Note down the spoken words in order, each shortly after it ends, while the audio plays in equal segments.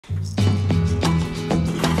How's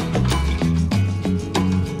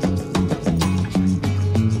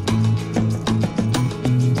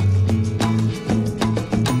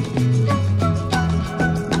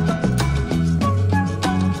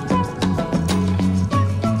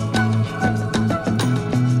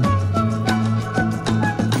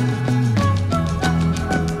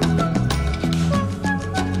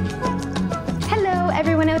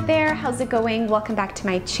it going? Welcome back to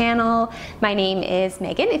my channel. My name is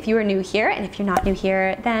Megan if you are new here, and if you're not new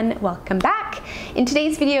here, then welcome back. In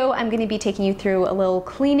today's video, I'm going to be taking you through a little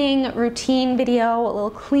cleaning routine video, a little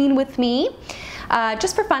clean with me,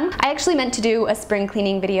 just for fun. I actually meant to do a spring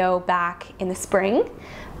cleaning video back in the spring,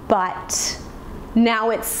 but now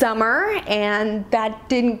it's summer and that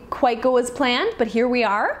didn't quite go as planned, but here we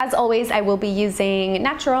are. As always, I will be using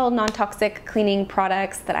natural, non-toxic cleaning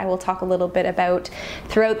products that I will talk a little bit about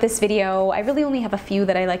throughout this video. I really only have a few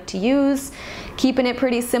that I like to use, keeping it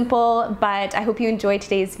pretty simple, but I hope you enjoyed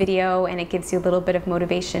today's video and it gives you a little bit of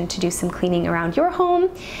motivation to do some cleaning around your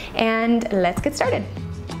home. And let's get started.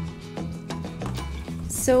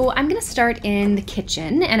 So I'm gonna start in the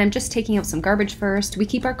kitchen, and I'm just taking out some garbage first. We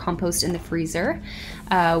keep our compost in the freezer,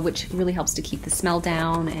 which really helps to keep the smell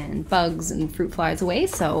down and bugs and fruit flies away,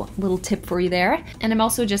 so little tip for you there. And I'm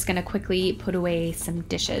also just gonna quickly put away some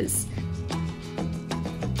dishes.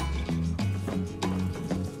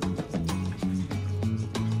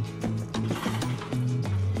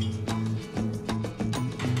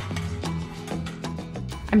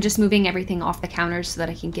 I'm just moving everything off the counters so that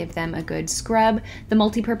I can give them a good scrub. The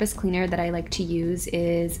multi-purpose cleaner that I like to use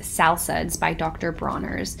is Salsuds by Dr.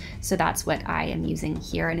 Bronner's. So that's what I am using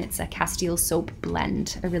here, and it's a Castile soap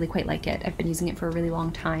blend. I really quite like it. I've been using it for a really long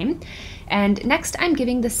time. And next I'm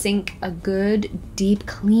giving the sink a good deep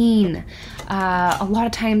clean. A lot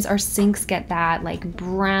of times our sinks get that like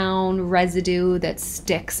brown residue that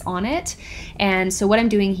sticks on it. And so what I'm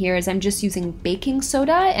doing here is I'm just using baking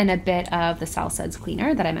soda and a bit of the Salsuds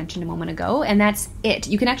cleaner that I mentioned a moment ago, and that's it.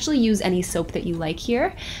 You can actually use any soap that you like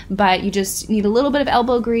here, but you just need a little bit of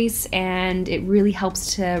elbow grease, and it really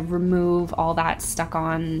helps to remove all that stuck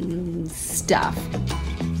on stuff.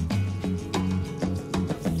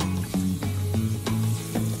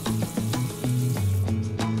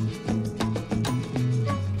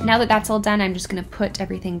 Now that that's all done, I'm just gonna put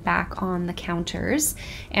everything back on the counters.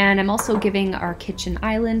 And I'm also giving our kitchen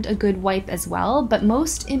island a good wipe as well, but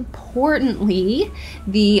most importantly,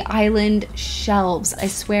 the island shelves. I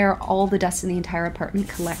swear all the dust in the entire apartment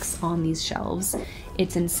collects on these shelves.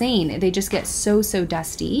 It's insane. They just get so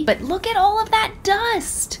dusty. But look at all of that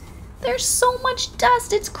dust. There's so much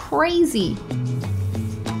dust, it's crazy.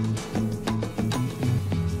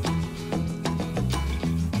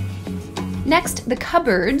 Next, the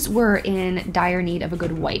cupboards were in dire need of a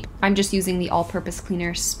good wipe. I'm just using the all-purpose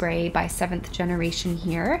cleaner spray by 7th Generation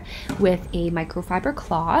here with a microfiber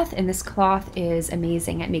cloth, and this cloth is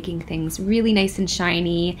amazing at making things really nice and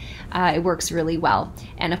shiny. It works really well.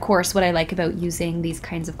 And of course, what I like about using these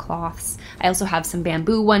kinds of cloths, I also have some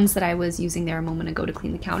bamboo ones that I was using there a moment ago to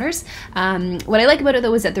clean the counters. What I like about it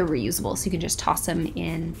though is that they're reusable, so you can just toss them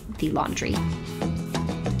in the laundry.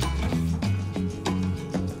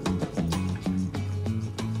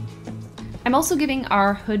 I'm also giving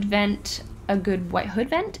our hood vent a good white hood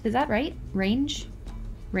vent, is that right? Range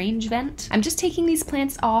vent. I'm just taking these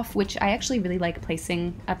plants off, which I actually really like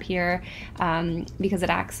placing up here because it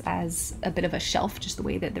acts as a bit of a shelf, just the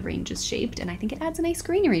way that the range is shaped, and I think it adds a nice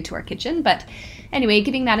greenery to our kitchen. But anyway,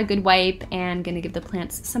 giving that a good wipe and gonna give the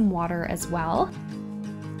plants some water as well.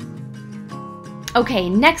 Okay,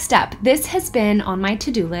 next up, this has been on my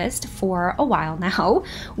to-do list for a while now.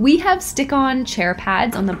 We have stick-on chair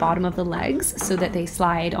pads on the bottom of the legs so that they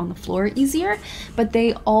slide on the floor easier, but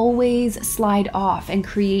they always slide off and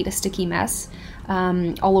create a sticky mess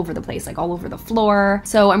all over the place, like all over the floor.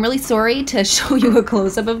 So I'm really sorry to show you a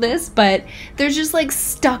close-up of this, but there's just like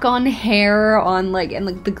stuck on hair on and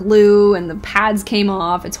the glue, and the pads came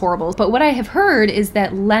off. It's horrible. But what I have heard is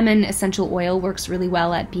that lemon essential oil works really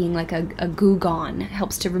well at being like a goo gone. It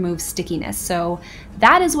helps to remove stickiness. So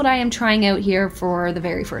that is what I am trying out here for the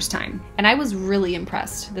very first time. And I was really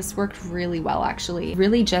impressed. This worked really well, actually.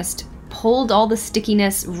 Really just pulled all the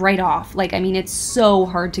stickiness right off. Like, I mean, it's so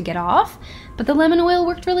hard to get off, but the lemon oil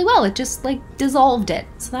worked really well. It just like dissolved it.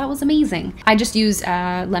 So that was amazing. I just used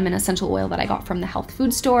lemon essential oil that I got from the health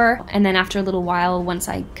food store. And then after a little while, once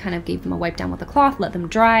I kind of gave them a wipe down with a cloth, let them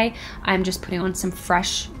dry, I'm just putting on some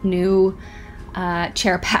fresh, new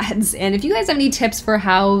chair pads. And if you guys have any tips for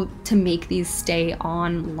how to make these stay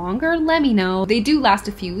on longer, let me know. They do last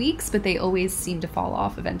a few weeks, but they always seem to fall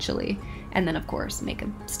off eventually. And then of course, make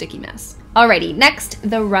a sticky mess. Alrighty, next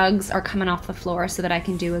the rugs are coming off the floor so that I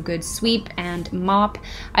can do a good sweep and mop.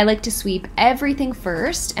 I like to sweep everything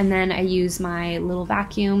first, and then I use my little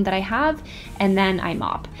vacuum that I have, and then I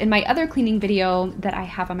mop. In my other cleaning video that I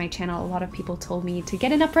have on my channel, a lot of people told me to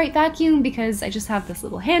get an upright vacuum because I just have this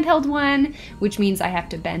little handheld one, which means I have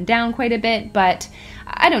to bend down quite a bit, but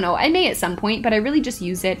I don't know, I may at some point, but I really just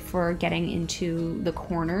use it for getting into the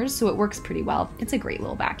corners, so it works pretty well. It's a great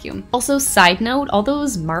little vacuum. Also, side note, all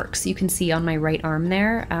those marks you can see on my right arm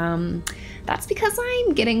there, that's because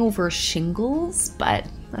I'm getting over shingles, but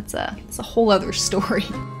that's a whole other story.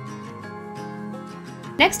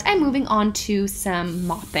 Next, I'm moving on to some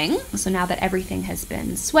mopping. So now that everything has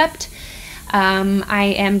been swept,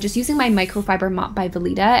 I am just using my microfiber mop by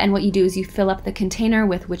Veleda, and what you do is you fill up the container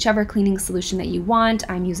with whichever cleaning solution that you want.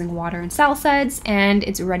 I'm using water and sal suds, and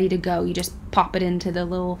it's ready to go. You just pop it into the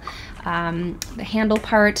little the handle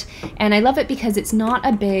part, and I love it because it's not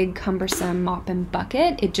a big cumbersome mop and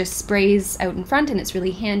bucket. It just sprays out in front, and it's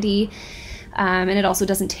really handy. And it also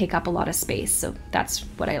doesn't take up a lot of space, so that's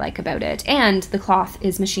what I like about it. And the cloth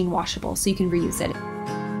is machine washable, so you can reuse it.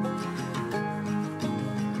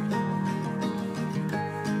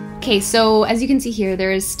 Okay, so as you can see here,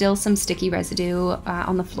 there is still some sticky residue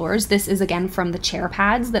on the floors. This is again from the chair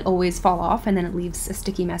pads that always fall off, and then it leaves a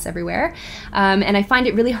sticky mess everywhere. And I find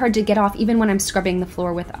it really hard to get off even when I'm scrubbing the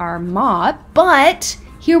floor with our mop, but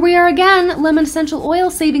here we are again, lemon essential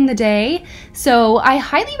oil saving the day. So I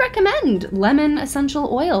highly recommend lemon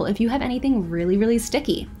essential oil if you have anything really, really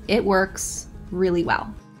sticky. It works really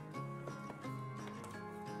well.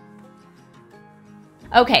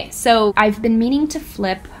 Okay, so I've been meaning to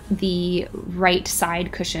flip the right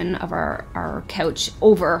side cushion of our couch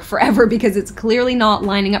over forever because it's clearly not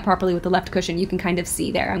lining up properly with the left cushion. You can kind of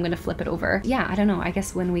see there. I'm gonna flip it over. Yeah, I don't know. I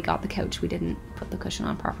guess when we got the couch, we didn't put the cushion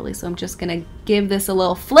on properly. So I'm just gonna give this a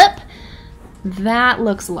little flip. That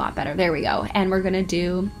looks a lot better. There we go. And we're gonna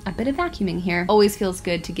do a bit of vacuuming here. Always feels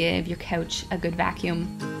good to give your couch a good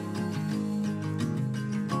vacuum.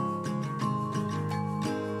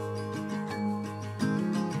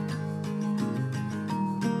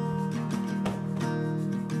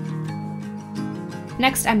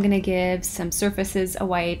 Next, I'm gonna give some surfaces a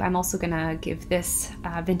wipe. I'm also gonna give this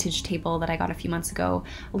vintage table that I got a few months ago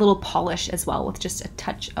a little polish as well with just a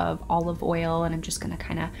touch of olive oil, and I'm just gonna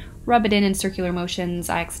kind of rub it in circular motions.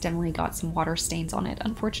 I accidentally got some water stains on it,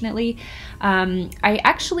 unfortunately. I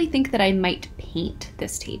actually think that I might paint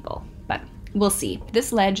this table, but we'll see.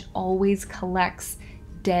 This ledge always collects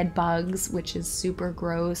dead bugs, which is super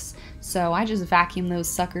gross, so I just vacuum those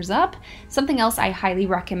suckers up. Something else I highly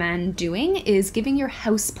recommend doing is giving your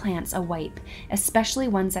house plants a wipe, especially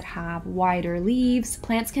ones that have wider leaves.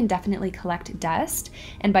 Plants can definitely collect dust,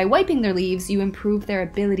 and by wiping their leaves, you improve their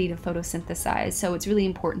ability to photosynthesize, so it's really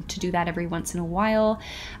important to do that every once in a while.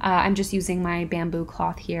 I'm just using my bamboo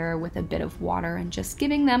cloth here with a bit of water and just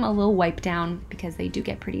giving them a little wipe down because they do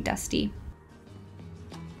get pretty dusty.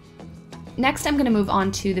 Next, I'm gonna move on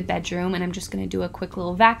to the bedroom, and I'm just gonna do a quick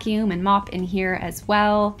little vacuum and mop in here as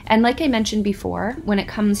well. And like I mentioned before, when it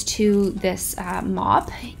comes to this mop,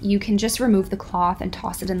 you can just remove the cloth and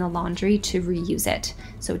toss it in the laundry to reuse it.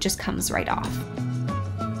 So it just comes right off.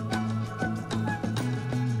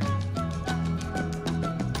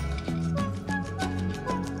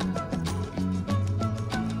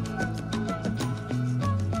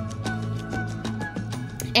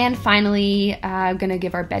 And finally, I'm gonna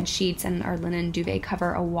give our bed sheets and our linen duvet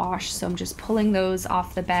cover a wash. So I'm just pulling those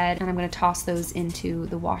off the bed, and I'm gonna toss those into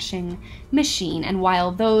the washing machine. And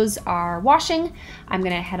while those are washing, I'm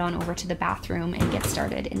gonna head on over to the bathroom and get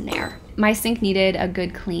started in there. My sink needed a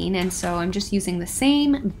good clean, and so I'm just using the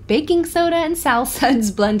same baking soda and sal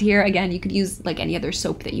suds blend here. Again, you could use like any other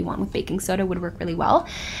soap that you want with baking soda, would work really well.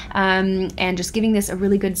 And just giving this a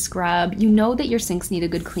really good scrub. You know that your sinks need a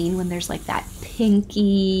good clean when there's like that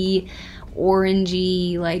pinky,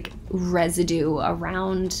 orangey like residue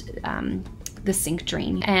around the sink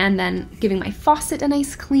drain. And then giving my faucet a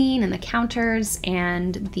nice clean, and the counters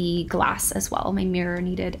and the glass as well. My mirror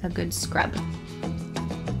needed a good scrub.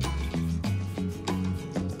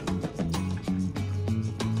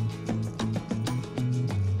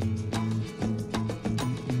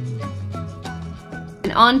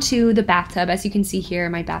 And onto the bathtub. As you can see here,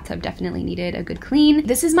 my bathtub definitely needed a good clean.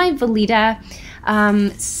 This is my Veleda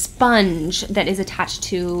sponge that is attached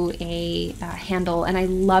to a handle, and I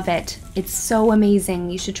love it. It's so amazing.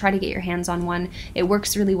 You should try to get your hands on one. It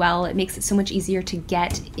works really well. It makes it so much easier to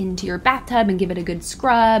get into your bathtub and give it a good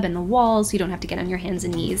scrub and the walls so you don't have to get on your hands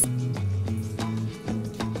and knees.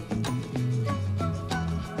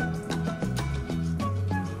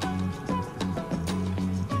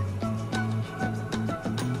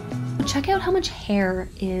 Check out how much hair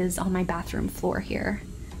is on my bathroom floor here.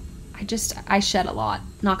 I shed a lot,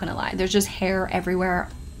 not gonna lie. There's just hair everywhere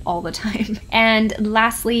all the time. And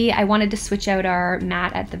lastly, I wanted to switch out our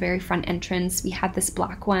mat at the very front entrance. We had this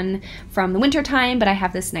black one from the winter time, but I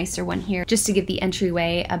have this nicer one here just to give the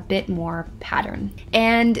entryway a bit more pattern.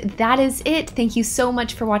 And that is it. Thank you so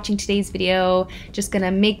much for watching today's video. Just gonna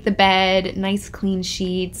make the bed, nice clean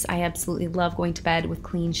sheets. I absolutely love going to bed with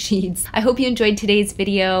clean sheets. I hope you enjoyed today's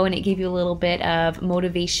video and it gave you a little bit of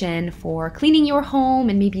motivation for cleaning your home,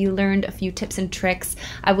 and maybe you learned a few tips and tricks.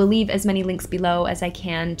 I will leave as many links below as I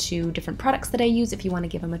can to different products that I use if you want to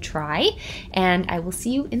give them a try, and I will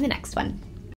see you in the next one.